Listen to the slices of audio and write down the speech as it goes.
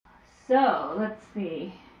So, let's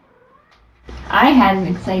see. I had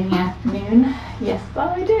an exciting afternoon. Yes,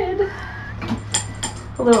 I did.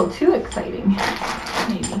 A little too exciting,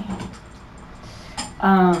 maybe.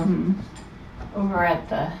 Over at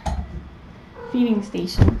the feeding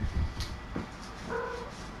station.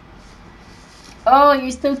 Oh,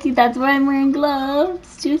 you're so cute. That's why I'm wearing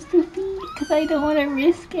gloves, just to feed, because I don't want to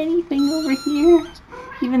risk anything over here.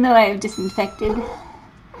 Even though I have disinfected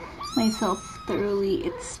myself thoroughly,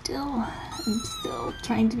 I'm still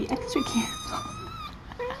trying to be extra careful.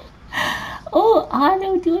 Oh,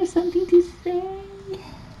 Otto, do you have something to say?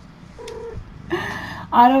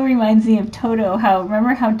 Otto reminds me of Toto.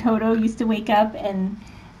 Remember how Toto used to wake up and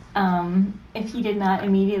if he did not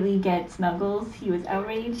immediately get Snuggles, he was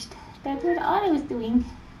outraged? That's what Otto was doing.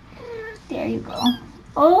 There you go.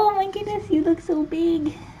 Oh my goodness, you look so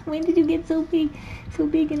big. When did you get so big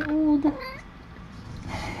and old?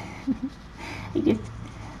 I just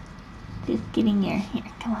getting here. Here,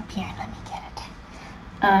 come up here and let me get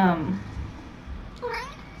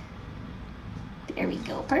it. There we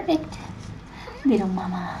go. Perfect. Little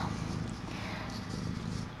mama.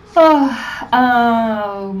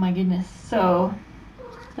 Oh my goodness. So,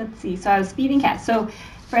 let's see. So I was feeding cats. So,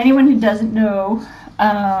 for anyone who doesn't know,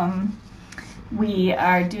 we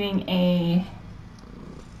are doing a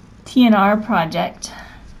TNR project,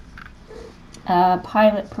 a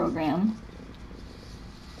pilot program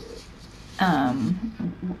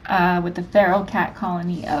with the feral cat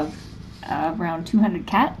colony of around 200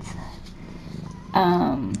 cats.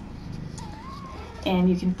 And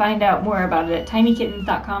you can find out more about it at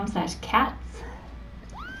tinykittens.com/cats.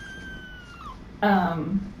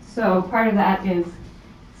 So part of that is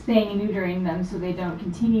spaying and neutering them so they don't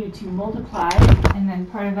continue to multiply, and then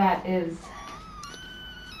part of that is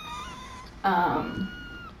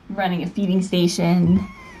running a feeding station,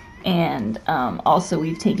 and also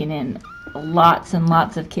we've taken in lots and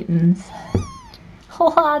lots of kittens.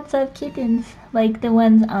 Lots of kittens, like the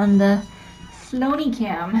ones on the Sloaney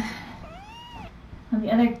cam, on the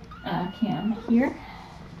other cam here.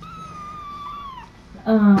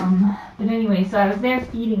 But anyway, so I was there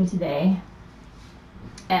feeding today,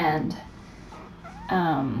 and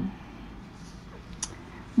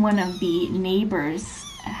one of the neighbors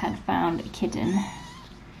had found a kitten,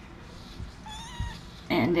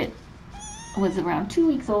 and it was around 2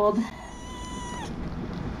 weeks old.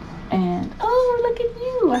 And oh, look at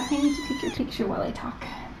you! I need to take your picture while I talk.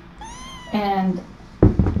 And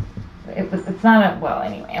it's not a, well,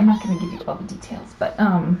 anyway, I'm not going to give you all the details, but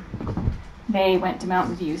they went to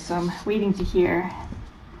Mountain View, so I'm waiting to hear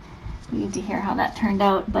how that turned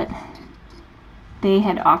out. But they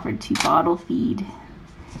had offered to bottle feed,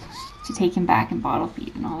 to take him back and bottle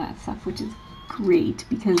feed and all that stuff, which is great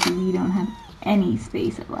because we don't have any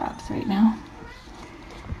space at Labs right now.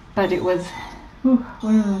 But it was one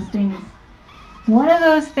of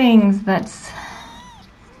those things that's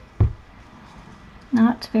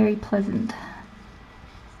not very pleasant,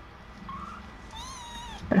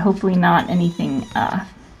 but hopefully not anything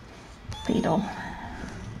fatal.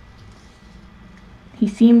 He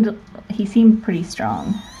seemed pretty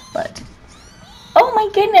strong, but oh my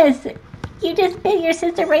goodness, you just bit your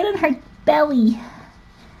sister right on her belly.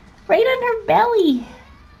 Right on her belly.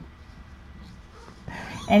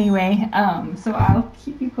 Anyway, so I'll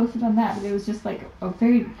keep you posted on that, but it was just like a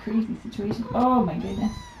very crazy situation. Oh my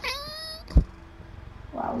goodness.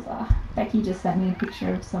 Wowza. Becky just sent me a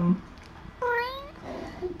picture of some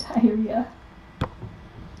diarrhea.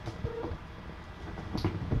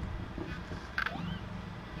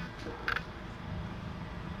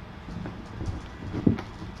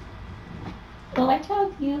 Well, I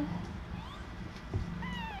told you.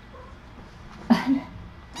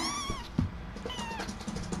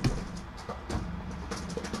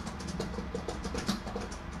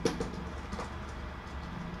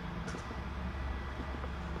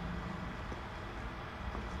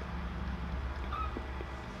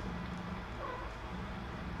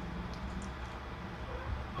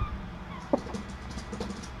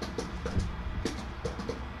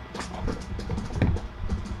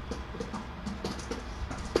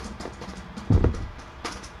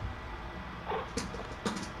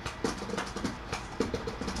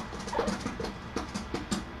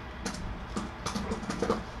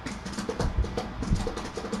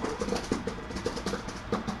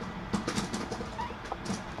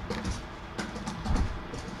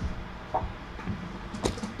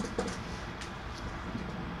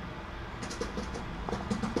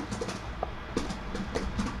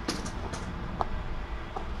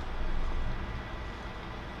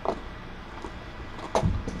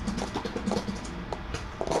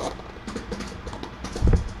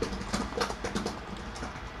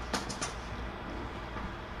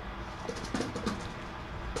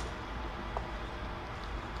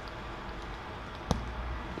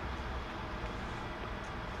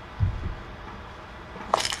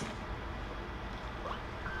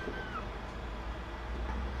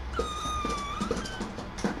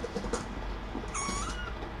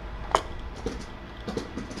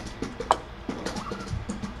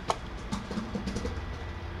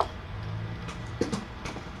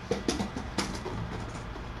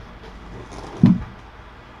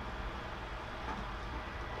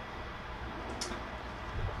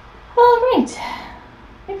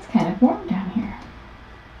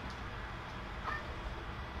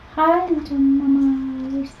 kitten,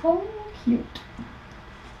 Mama. You're so cute.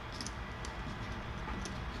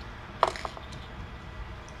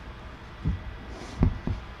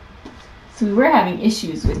 So we were having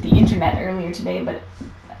issues with the internet earlier today, but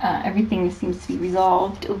everything seems to be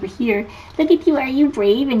resolved over here. Look at you, are you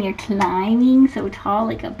brave? And you're climbing so tall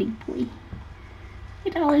like a big boy.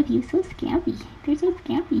 Look at all of you, so scampy. They're so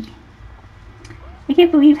scampy. I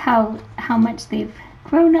can't believe how much they've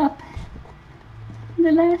grown up in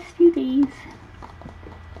the last few days.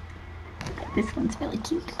 This one's really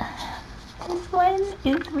cute. This one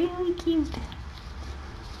is really cute.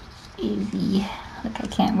 Izzy. Look, I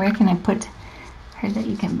can't. Where can I put her that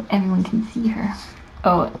everyone can see her?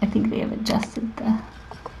 Oh, I think they have adjusted the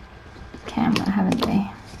camera, haven't they?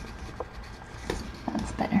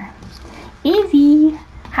 That's better. Izzy!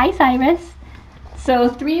 Hi, Cyrus. So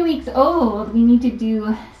 3 weeks old, we need to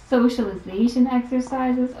do socialization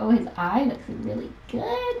exercises. Oh, his eye looks really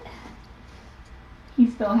good. He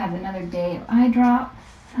still has another day of eye drops.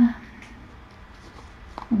 And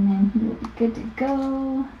then he will be good to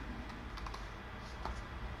go.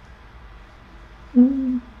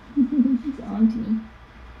 Ooh, he's on to me.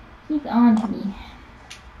 He's on to me.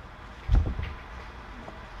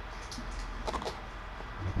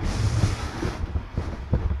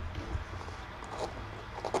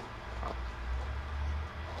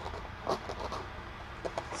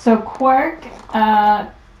 So Quark,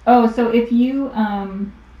 so if you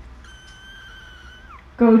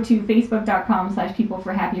go to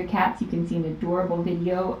facebook.com/peopleforhappier cats, you can see an adorable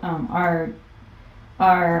video. Our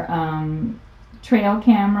trail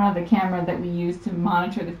camera, the camera that we use to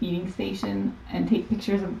monitor the feeding station and take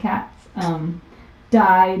pictures of cats,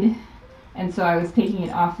 died, and so I was taking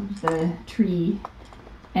it off of the tree,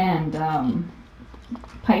 and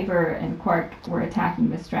Piper and Quark were attacking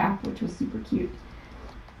the strap, which was super cute.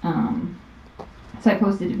 So I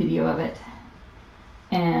posted a video of it.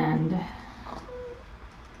 And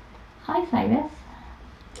hi, Cyrus.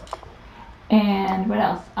 And what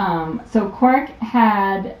else? So Quark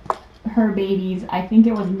had her babies, I think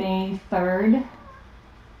it was May 3rd.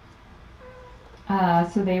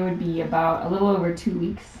 So they would be about a little over 2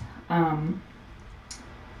 weeks. I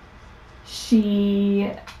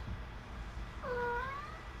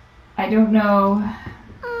don't know,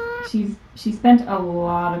 she spent a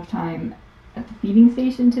lot of time at the feeding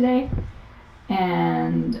station today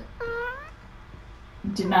and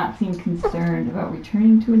did not seem concerned about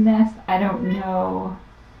returning to a nest. I don't know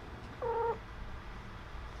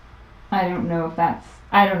if that's,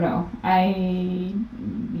 I don't know. I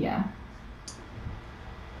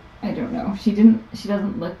don't know. She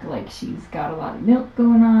doesn't look like she's got a lot of milk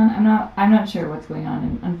going on. I'm not sure what's going on,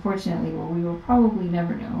 and unfortunately, well, we will probably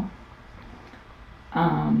never know.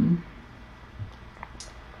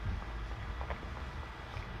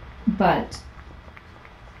 But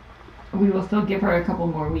we will still give her a couple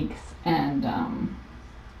more weeks and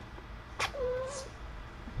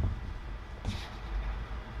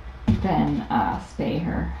then spay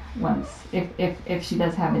her once, if she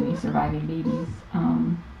does have any surviving babies.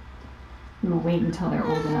 We will wait until they're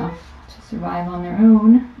old enough to survive on their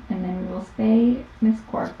own, and then we will spay Miss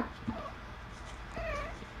Quark.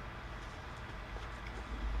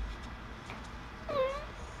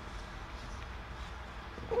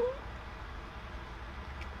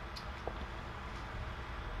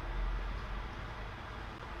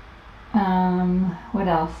 What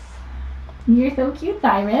else? You're so cute,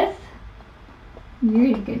 Cyrus.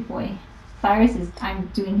 You're a good boy. Cyrus is, I'm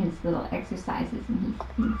doing his little exercises and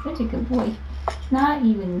he's such a good boy. Not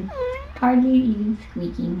even, hardly even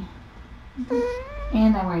squeaking.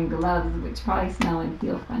 And I'm wearing gloves, which probably smell and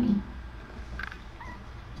feel funny.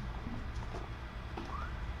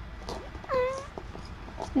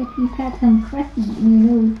 But you've got some crusty in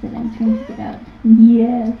your nose that I'm trying to get out.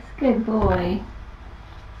 Yes, good boy.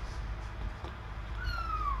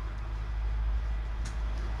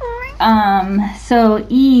 So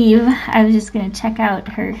Eve, I was just gonna check out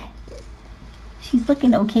her. She's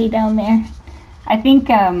looking okay down there. I think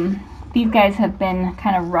these guys have been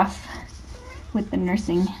kind of rough with the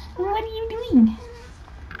nursing. What are you doing?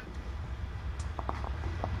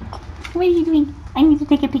 What are you doing? I need to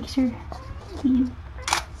take a picture. Please.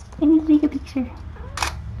 I need to take a picture.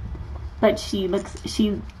 But she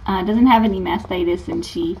doesn't have any mastitis, and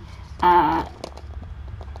she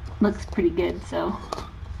looks pretty good, so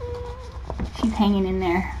she's hanging in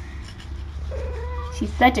there.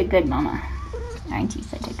 She's such a good mama. Aren't you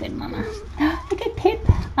such a good mama? Look at Pip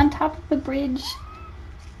on top of the bridge.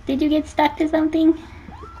 Did you get stuck to something?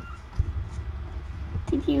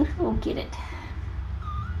 Did you? Oh, get it.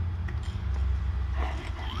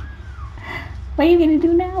 What are you gonna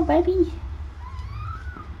do now, buddy?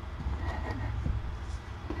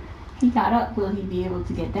 He got up. Will he be able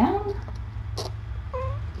to get down?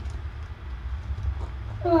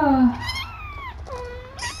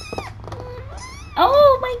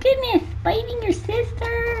 Oh my goodness, biting your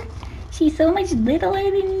sister. She's so much littler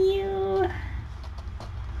than you.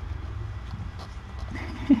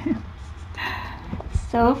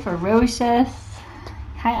 So ferocious.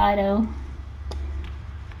 Hi, Otto.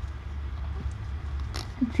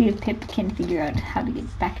 Let's see if Pip can figure out how to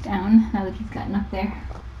get back down now that he's gotten up there.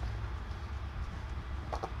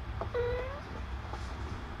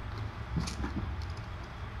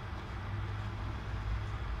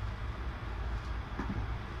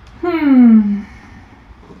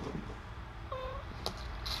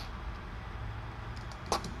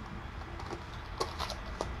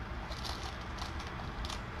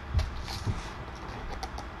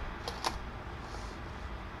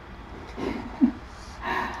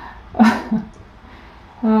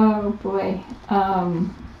 Oh boy. I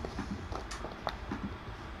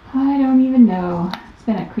don't even know. It's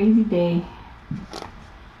been a crazy day.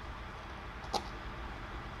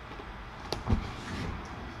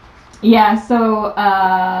 Yeah, so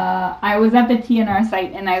I was at the TNR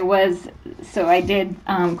site and I did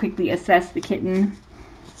quickly assess the kitten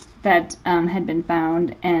that had been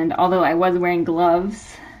found, and although I was wearing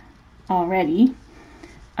gloves already,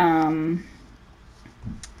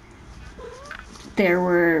 there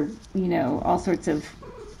were, you know, all sorts of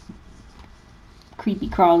creepy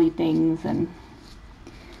crawly things, and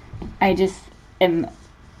I just am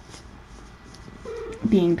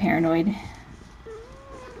being paranoid,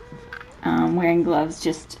 wearing gloves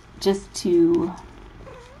just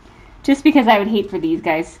because I would hate for these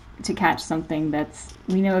guys to catch something that's,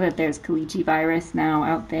 we know that there's caliche virus now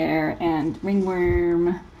out there, and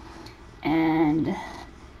ringworm, and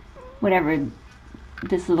whatever.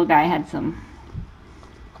 This little guy had some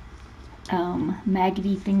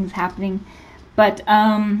maggoty things happening. But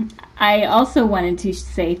I also wanted to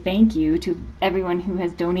say thank you to everyone who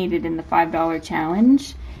has donated in the $5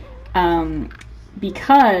 challenge,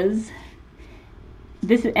 because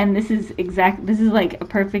this is like a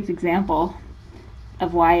perfect example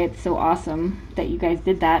of why it's so awesome that you guys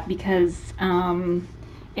did that, because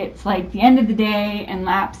it's like the end of the day and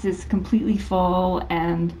Laps is completely full,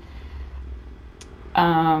 and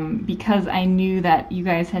because I knew that you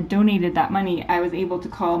guys had donated that money, I was able to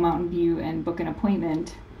call Mountain View and book an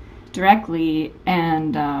appointment directly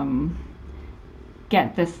and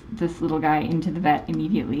get this little guy into the vet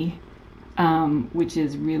immediately, which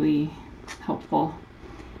is really helpful.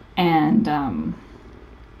 And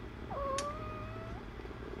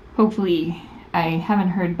hopefully, I haven't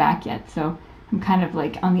heard back yet, so I'm kind of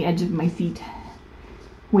like on the edge of my seat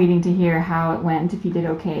waiting to hear how it went, if he did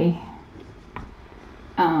okay.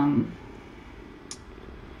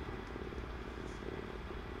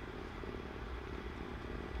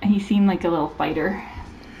 He seemed like a little fighter,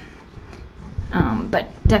 but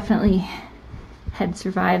definitely had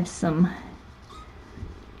survived some.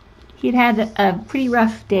 He'd had a pretty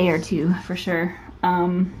rough day or two for sure.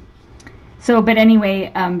 But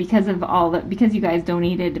anyway, because you guys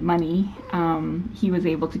donated money, he was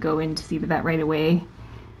able to go in to see the vet right away,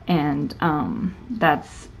 and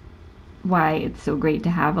that's why it's so great to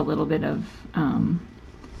have a little bit of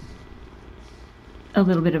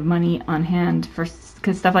money on hand,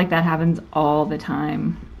 because stuff like that happens all the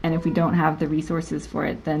time, and if we don't have the resources for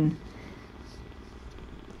it, then,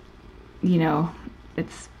 you know,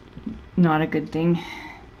 it's not a good thing.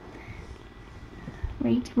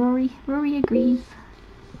 Right, Rory? Rory agrees.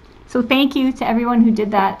 So thank you to everyone who did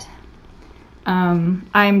that.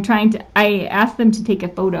 I asked them to take a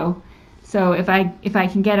photo. So if I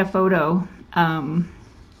can get a photo,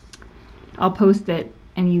 I'll post it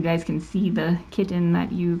and you guys can see the kitten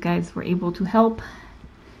that you guys were able to help.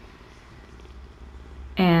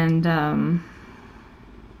 And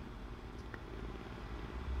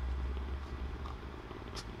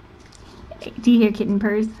do you hear kitten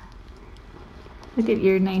purrs? Look at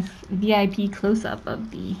your nice VIP close-up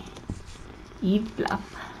of the Eve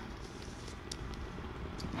Bluff.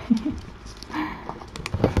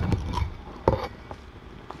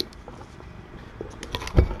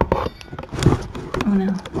 Oh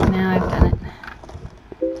no, now I've done it.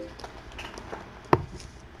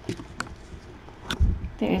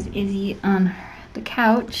 There's Izzy on the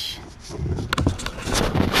couch.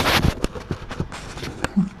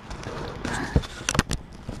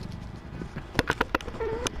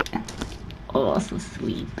 Oh, so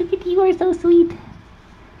sweet. Look at you, are so sweet.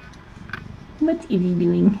 What's Izzy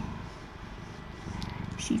doing?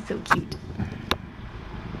 She's so cute.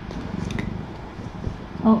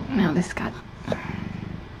 Oh, now this got...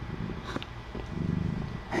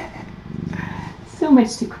 so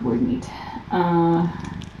much to coordinate.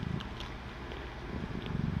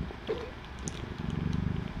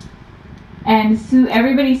 And Sue,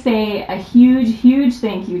 everybody say a huge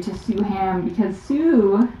thank you to Sue Ham, because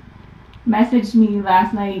Sue messaged me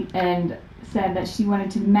last night and said that she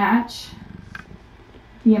wanted to match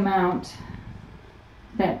the amount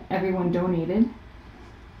that everyone donated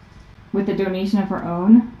with a donation of her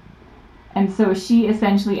own. And so she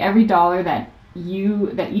essentially, every dollar that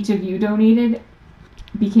each of you donated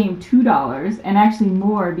became $2, and actually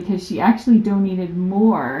more, because she actually donated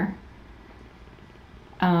more.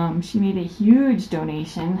 She made a huge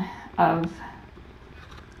donation of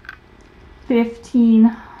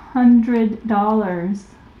 $1,500.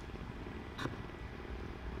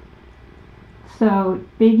 So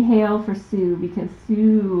big hail for Sue, because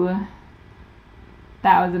Sue,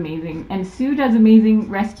 that was amazing. And Sue does amazing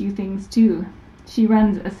rescue things too. She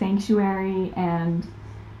runs a sanctuary and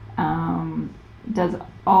does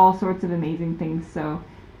all sorts of amazing things. So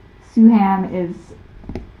Sue Ham is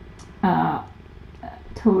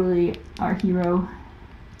totally our hero.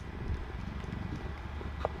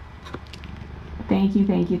 Thank you,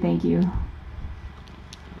 thank you, thank you.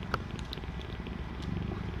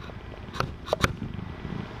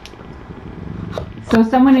 So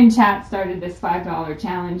someone in chat started this $5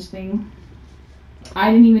 challenge thing.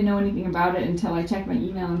 I didn't even know anything about it until I checked my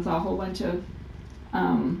email and saw a whole bunch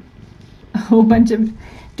of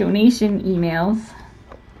donation emails.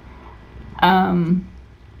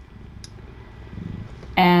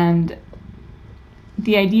 And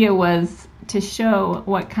the idea was to show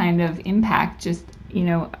what kind of impact just, you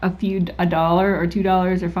know, $1 or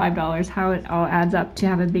 $2 or $5, how it all adds up to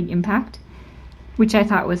have a big impact, which I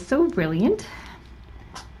thought was so brilliant.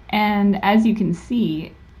 And as you can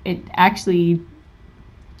see, it actually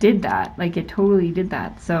did that. Like, it totally did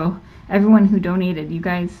that. So everyone who donated, you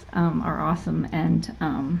guys are awesome. And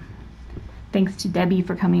thanks to Debbie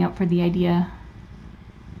for coming up for the idea.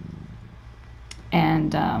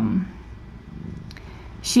 And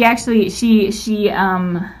she actually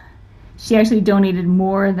donated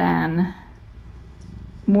more than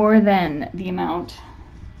the amount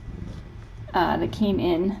that came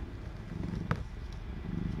in,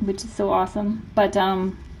 which is so awesome. But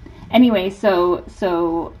anyway, so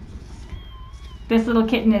this little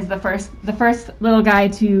kitten is the first little guy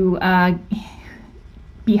to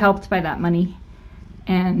be helped by that money,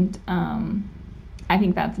 and I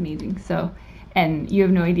think that's amazing. So. And you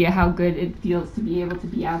have no idea how good it feels to be able to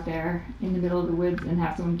be out there in the middle of the woods and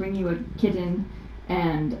have someone bring you a kitten,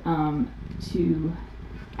 and to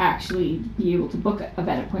actually be able to book a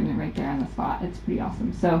vet appointment right there on the spot. It's pretty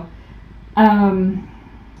awesome. So,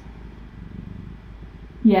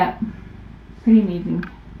 yeah, pretty amazing.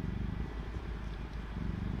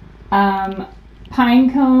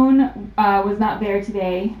 Pinecone was not there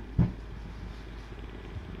today.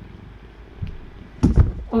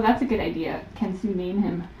 Oh, that's a good idea. Can Sue name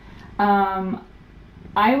him?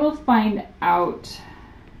 I will find out.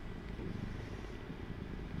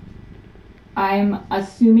 I'm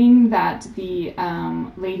assuming that the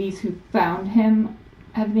ladies who found him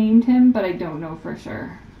have named him, but I don't know for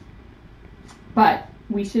sure. But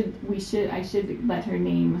I should let her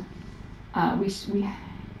name.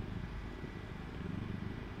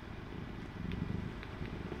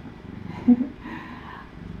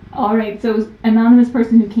 All right, so anonymous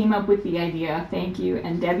person who came up with the idea, thank you,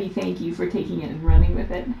 and Debbie, thank you for taking it and running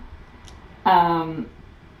with it.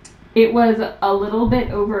 It was a little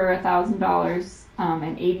bit over $1,000,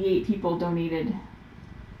 and 88 people donated.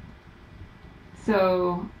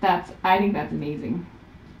 So I think that's amazing.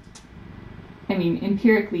 I mean,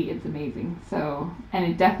 empirically, it's amazing. So, and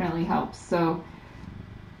it definitely helps. So,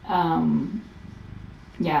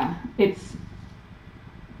 yeah, it's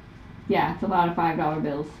a lot of $5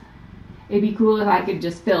 bills. It'd be cool if I could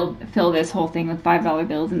just fill this whole thing with $5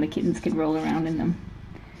 bills and the kittens could roll around in them.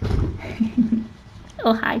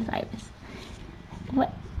 Oh, hi, Cyrus.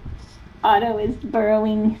 What? Otto is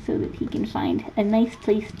burrowing so that he can find a nice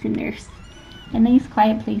place to nurse. A nice,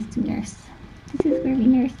 quiet place to nurse. This is where we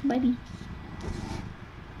nurse, buddy.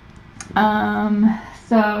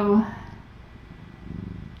 So,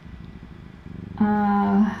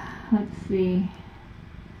 let's see.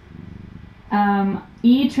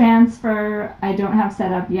 E-transfer, I don't have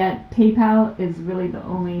set up yet. PayPal is really the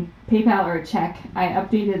only, PayPal or a check. I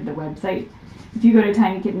updated the website. If you go to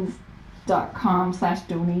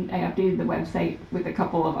tinykittens.com/donate, I updated the website with a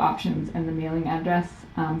couple of options and the mailing address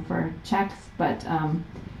for checks, but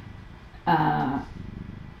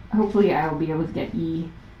hopefully I will be able to get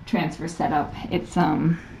e-transfer set up. It's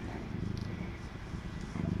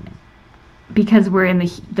because we're in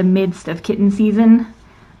the midst of kitten season,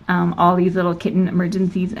 all these little kitten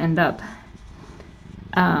emergencies end up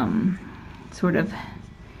sort of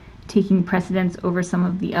taking precedence over some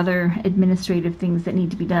of the other administrative things that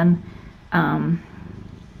need to be done. I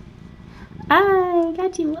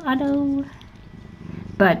got you, Otto.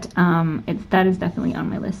 But that is definitely on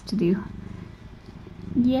my list to do.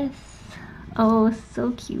 Yes. Oh,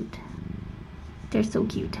 so cute. They're so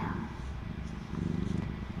cute.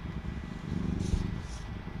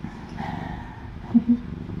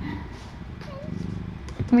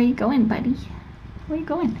 Where you going, buddy? Where you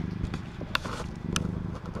going?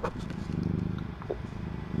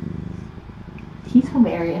 He's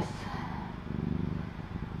hilarious.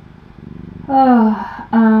 Oh,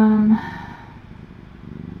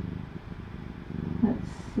 let's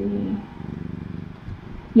see.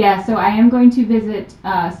 Yeah, so I am going to visit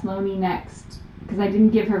Sloane next because I didn't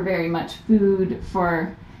give her very much food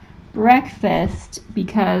for breakfast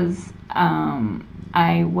because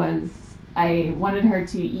I wanted her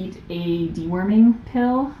to eat a deworming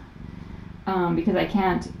pill because I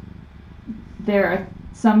can't. There are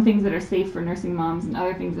some things that are safe for nursing moms and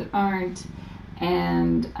other things that aren't,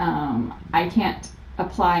 and I can't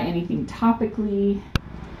apply anything topically,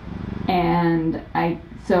 and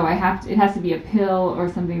it has to be a pill or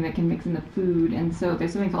something that can mix in the food. And so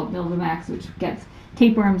there's something called Milvamax, which gets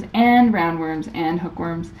tapeworms and roundworms and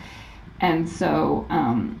hookworms, and so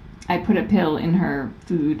I put a pill in her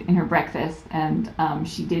food, in her breakfast, and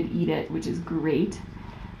she did eat it, which is great.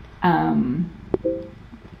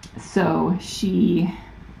 So she...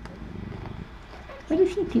 What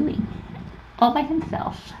is he doing? All by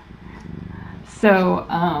himself. So,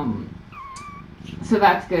 so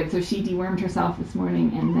that's good. So she dewormed herself this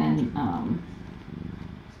morning, and then,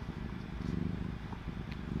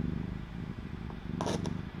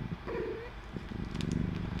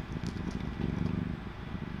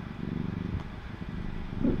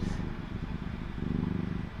 oops.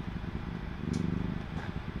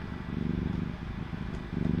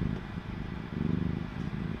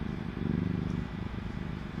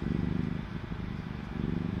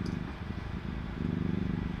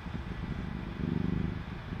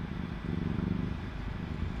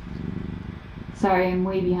 Sorry, I'm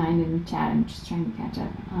way behind in the chat. I'm just trying to catch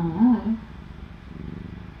up.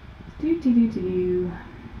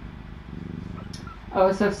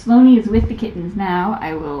 Oh, so if Sloane is with the kittens now,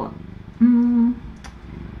 I will...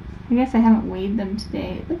 I guess I haven't weighed them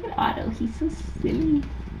today. Look at Otto. He's so silly.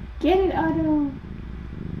 Get it, Otto.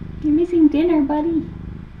 You're missing dinner, buddy.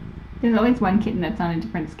 There's always one kitten that's on a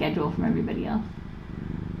different schedule from everybody else.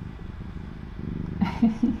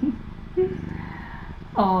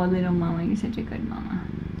 Oh, little mama, you're such a good mama.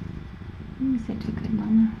 You're such a good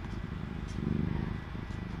mama.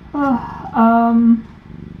 Oh,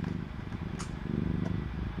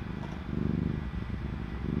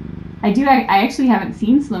 I actually haven't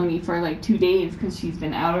seen Sloane for like 2 days because she's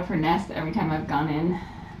been out of her nest every time I've gone in.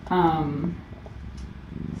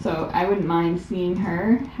 So I wouldn't mind seeing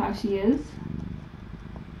her, how she is.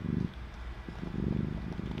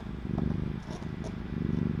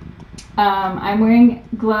 I'm wearing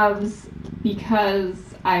gloves because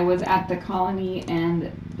I was at the colony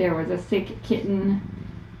and there was a sick kitten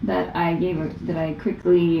that I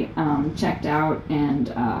quickly checked out, and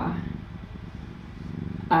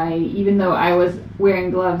even though I was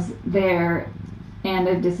wearing gloves there and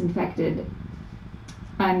I've disinfected,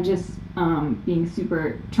 I'm just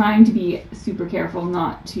trying to be super careful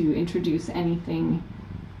not to introduce anything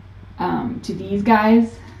to these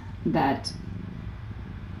guys that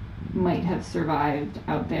might have survived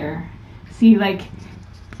out there. See, like,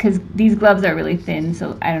 because these gloves are really thin,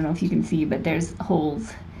 so I don't know if you can see, but there's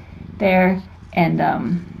holes there,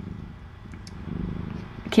 and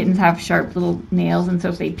kittens have sharp little nails, and so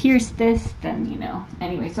if they pierce this, then, you know,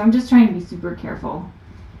 anyway, so I'm just trying to be super careful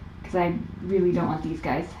because I really don't want these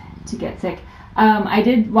guys to get sick. I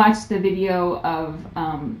did watch the video of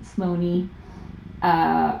Sloane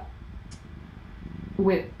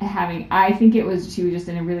with having, I think she was just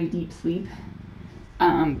in a really deep sleep,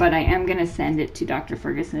 but I am going to send it to Dr.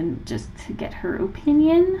 Ferguson just to get her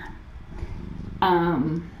opinion,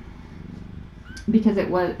 because it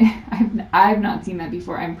was, I've not seen that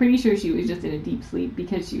before. I'm pretty sure she was just in a deep sleep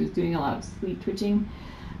because she was doing a lot of sleep twitching,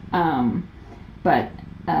 but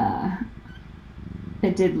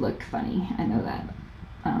it did look funny, I know that.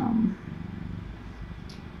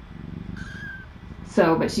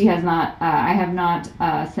 So, but she has not, I have not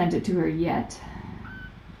sent it to her yet,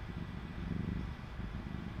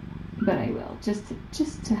 but I will, just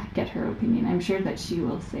to get her opinion. I'm sure that she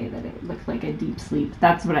will say that it looked like a deep sleep.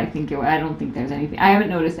 That's what I think it was. I don't think there's anything, I haven't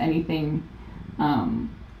noticed anything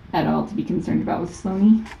at all to be concerned about with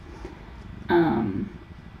Sloane. And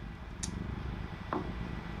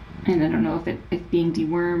I don't know if being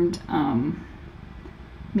dewormed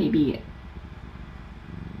maybe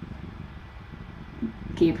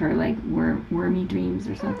gave her like wormy dreams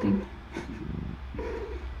or something.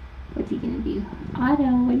 What's he gonna do? Otto,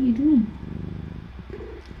 what are you doing?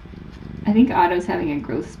 I think Otto's having a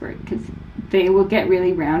growth spurt because they will get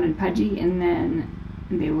really round and pudgy and then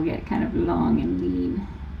they will get kind of long and lean.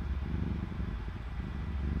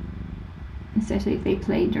 Especially if they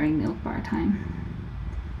play during milk bar time.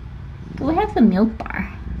 Go have the milk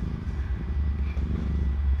bar.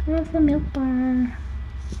 Go have the milk bar.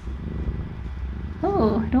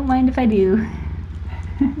 Oh, don't mind if I do.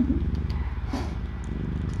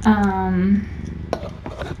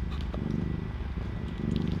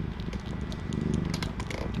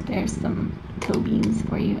 There's some toe beans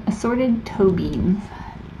for you. Assorted toe beans.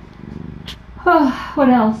 Oh, what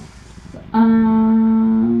else?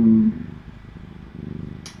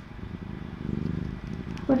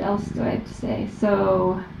 What else do I have to say?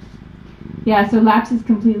 So, yeah, so Laps is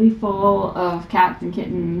completely full of cats and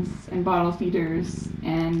kittens and bottle feeders,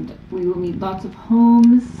 and we will need lots of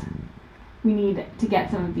homes. We need to get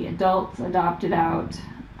some of the adults adopted out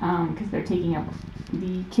because they're taking up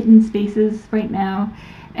the kitten spaces right now,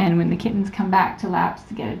 and when the kittens come back to Laps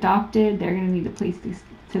to get adopted, they're going to need a place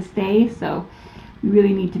to stay, so we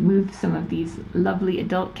really need to move some of these lovely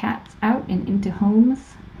adult cats out and into homes.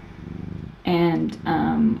 And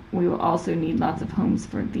we will also need lots of homes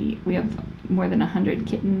for we have more than 100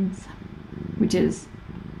 kittens, which is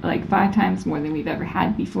like 5 times more than we've ever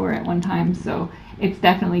had before at one time, so it's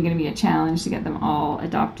definitely going to be a challenge to get them all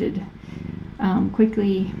adopted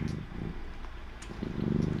quickly.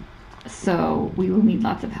 So we will need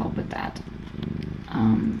lots of help with that,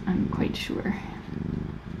 I'm quite sure.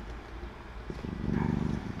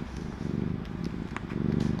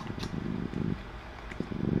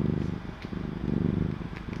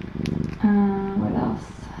 What else?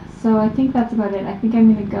 So I think that's about it. I think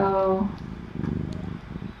I'm going to go...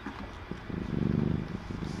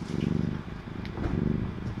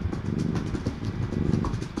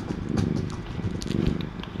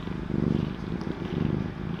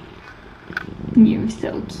 You're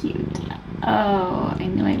so cute. Oh, I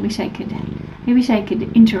know. I wish I could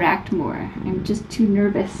interact more. I'm just too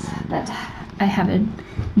nervous that I have a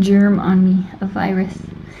germ on me, a virus.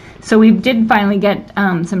 So we did finally get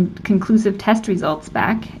some conclusive test results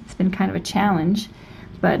back. It's been kind of a challenge,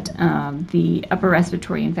 but the upper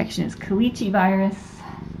respiratory infection is Kalichi virus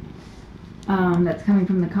that's coming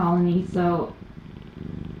from the colony. So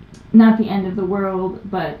not the end of the world,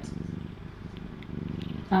 but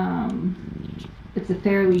it's a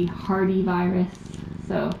fairly hardy virus.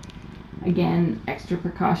 So again, extra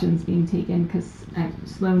precautions being taken because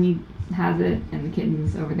Sloane has it and the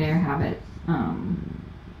kittens over there have it.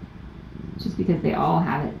 Just because they all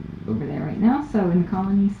have it over there right now, so in the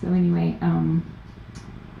colony. So anyway,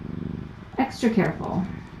 extra careful.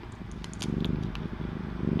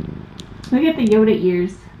 Look at the Yoda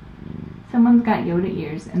ears. Someone's got Yoda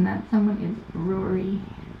ears, and that someone is Rory.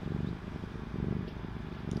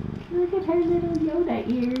 Look at her little Yoda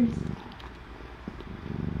ears.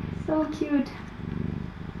 So cute.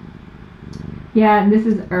 Yeah, and this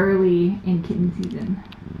is early in kitten season.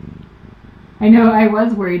 I know I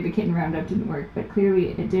was worried the kitten roundup didn't work, but clearly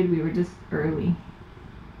it did. We were just early.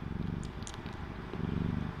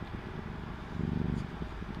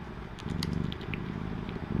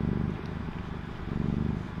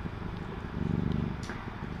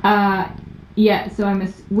 Yeah, so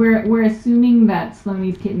we're assuming that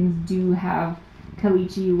Sloanie's kittens do have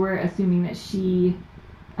Kalichi. We're assuming that she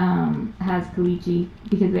has Kalichi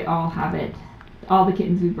because they all have it. All the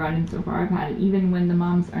kittens we've brought in so far have had it. Even when the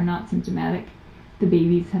moms are not symptomatic, the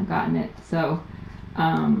babies have gotten it. So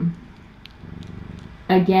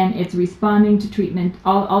again, it's responding to treatment.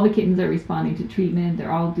 All the kittens are responding to treatment.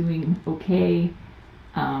 They're all doing okay.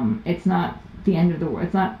 It's not the end of the world.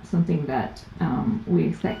 It's not something that we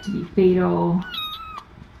expect to be fatal.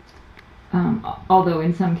 Although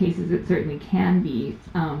in some cases it certainly can be.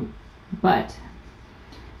 But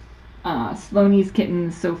Sloanie's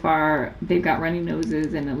kittens so far, they've got runny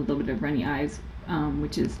noses and a little bit of runny eyes,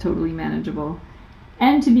 which is totally manageable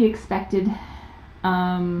and to be expected.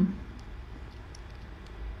 But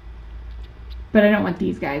I don't want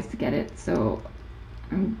these guys to get it, so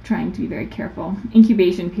I'm trying to be very careful.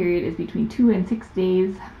 Incubation period is between 2 and 6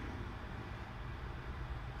 days.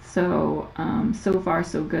 So, so far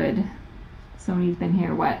so good. Sony's been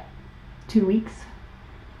here, what, 2 weeks?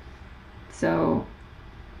 So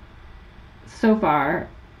far,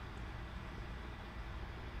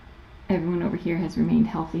 everyone over here has remained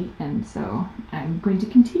healthy, and so I'm going to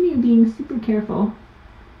continue being super careful.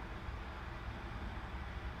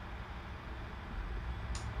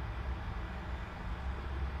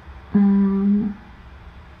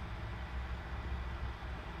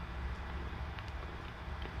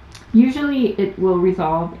 Usually it will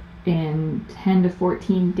resolve in 10 to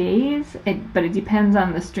 14 days, but it depends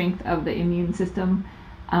on the strength of the immune system.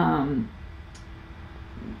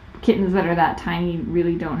 Kittens that are that tiny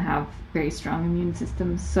really don't have very strong immune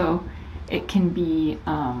systems, so it can be,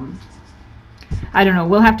 I don't know,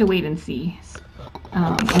 we'll have to wait and see.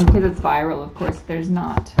 And because it's viral, of course, there's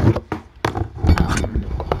not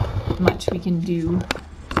much we can do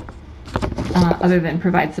other than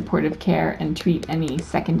provide supportive care and treat any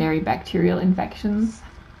secondary bacterial infections.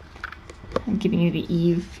 I'm giving you the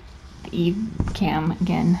Eve cam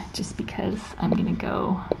again, just because I'm gonna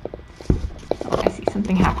go. Oh, I see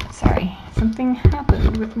something happened. Sorry, something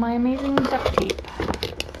happened with my amazing duct tape.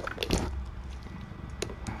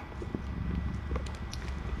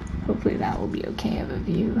 Hopefully that will be okay of a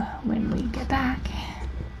view when we get back.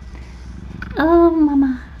 Oh,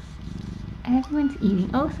 Mama. Everyone's eating.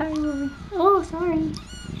 Oh, sorry, Lily. Oh, sorry.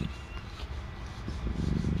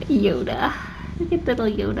 Yoda. Look at little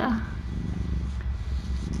Yoda.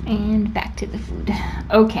 And back to the food.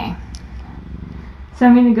 Okay. So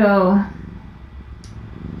I'm going to go.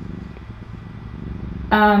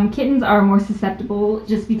 Kittens are more susceptible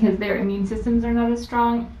just because their immune systems are not as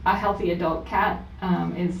strong. A healthy adult cat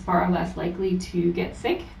is far less likely to get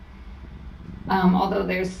sick, although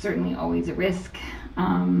there's certainly always a risk.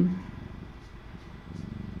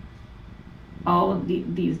 All of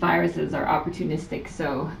these viruses are opportunistic,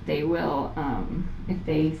 so they will, if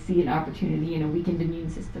they see an opportunity in a weakened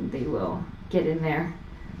immune system, they will get in there.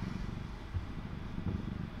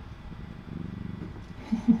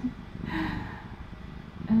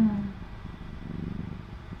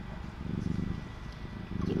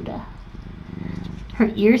 Yoda.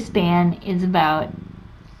 Her ear span is about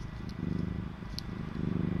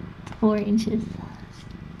 4 inches.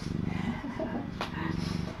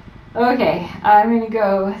 Okay, I'm going to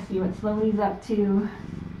go see what Slowly's up to.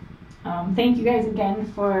 Thank you guys again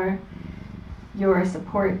for your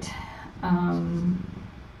support. I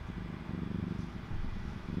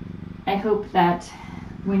hope that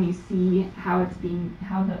when you see how it's being,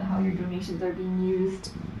 how your donations are being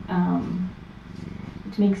used,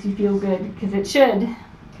 it makes you feel good, because it should,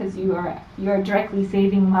 because you are directly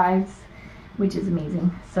saving lives, which is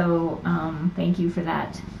amazing. So thank you for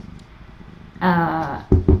that.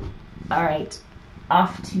 All right,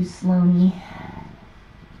 off to Sloaney.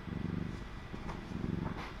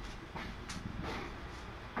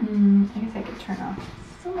 I guess I could turn off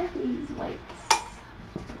some of these lights.